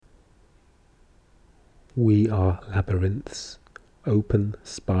We are labyrinths, open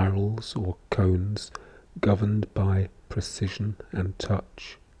spirals or cones governed by precision and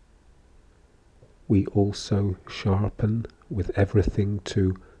touch. We also sharpen with everything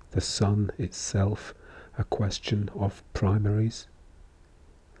to the sun itself, a question of primaries.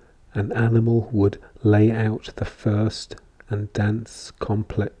 An animal would lay out the first and dance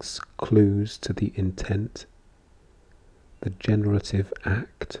complex clues to the intent. The generative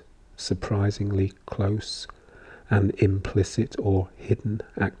act, surprisingly close, an implicit or hidden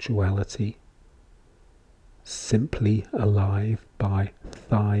actuality. Simply alive by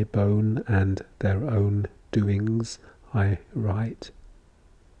thigh bone and their own doings, I write.